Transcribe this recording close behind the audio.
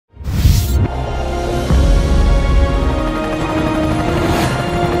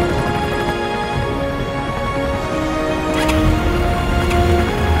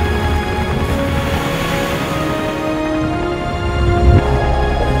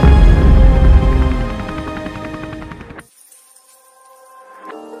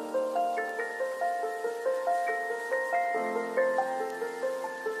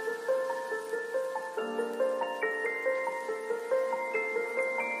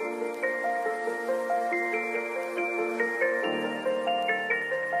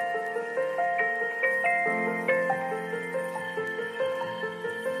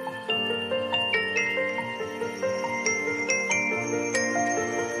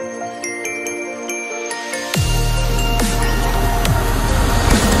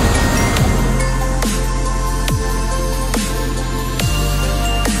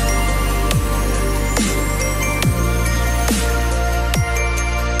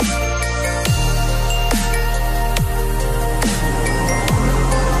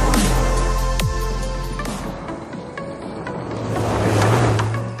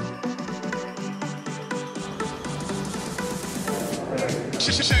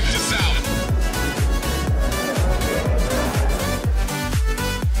Check this out.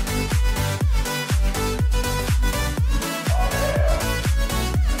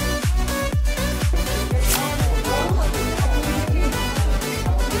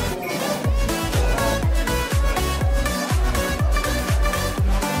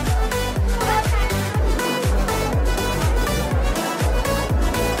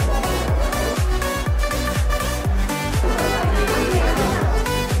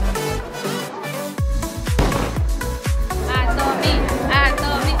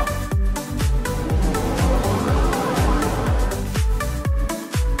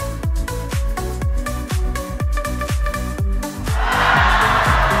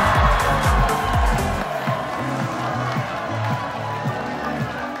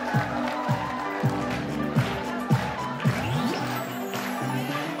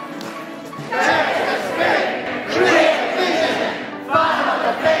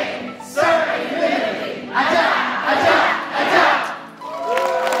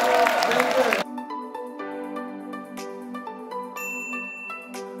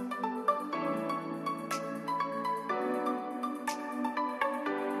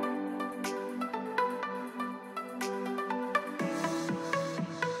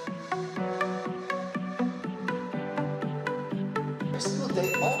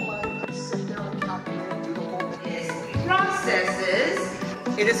 They all mind sit down and calculate and do the whole thing. Processes.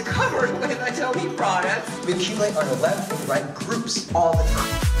 It is covered with Atomy products. We accumulate on the left and right groups all the time.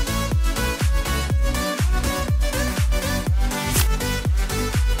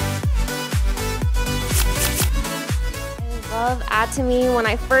 I love Atomy. When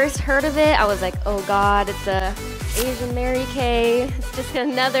I first heard of it, I was like, oh God, it's a Asian Mary Kay. It's just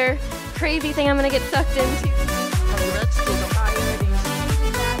another crazy thing I'm gonna get sucked into.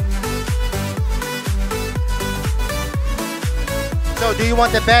 So, do you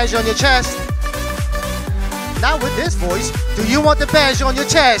want the badge on your chest? Not with this voice. Do you want the badge on your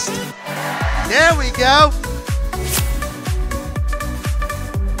chest? There we go.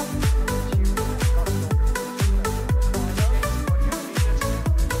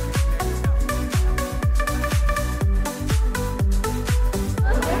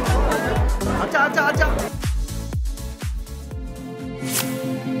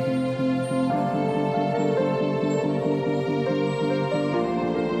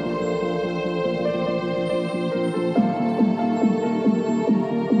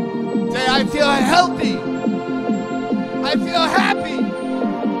 I feel healthy. I feel happy.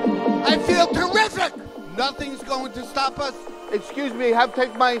 I feel terrific. Nothing's going to stop us. Excuse me, I have to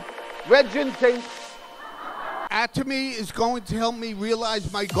take my red ginseng. Atomy is going to help me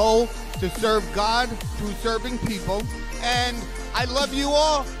realize my goal to serve God through serving people. And I love you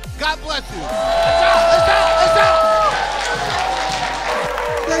all. God bless you. Let's out.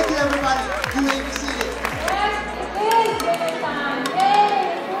 Thank you, everybody. You may be seated.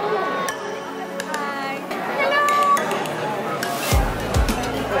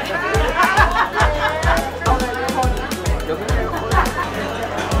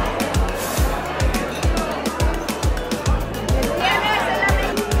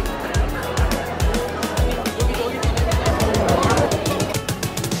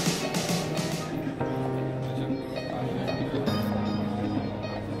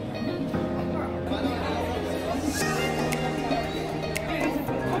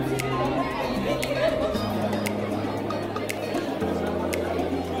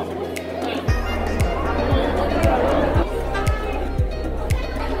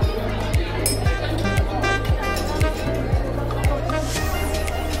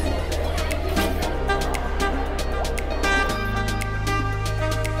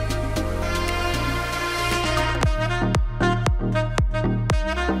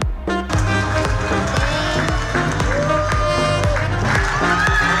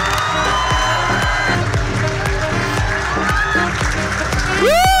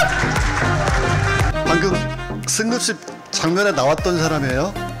 방금 승급식 장면에 나왔던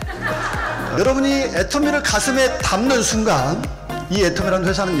사람이에요. 여러분이 애토미를 가슴에 담는 순간 이 애토미라는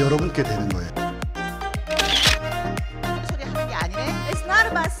회사는 여러분께 되는 거예요. 소리 하는 게 아니네. It's not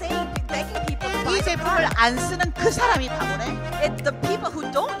about saying begging people to buy 이 제품을 안 쓰는 그 사람이 바보네. It's the people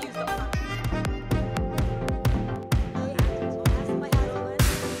who don't use them.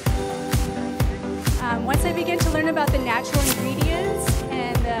 Once I began to learn about the natural ingredients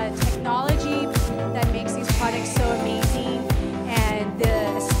and the technology that makes these products so amazing and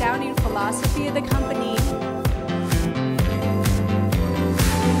the astounding philosophy of the company.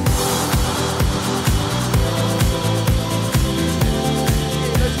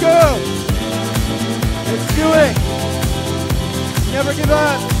 Let's go. Let's do it. You know Never give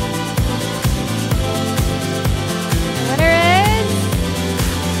up.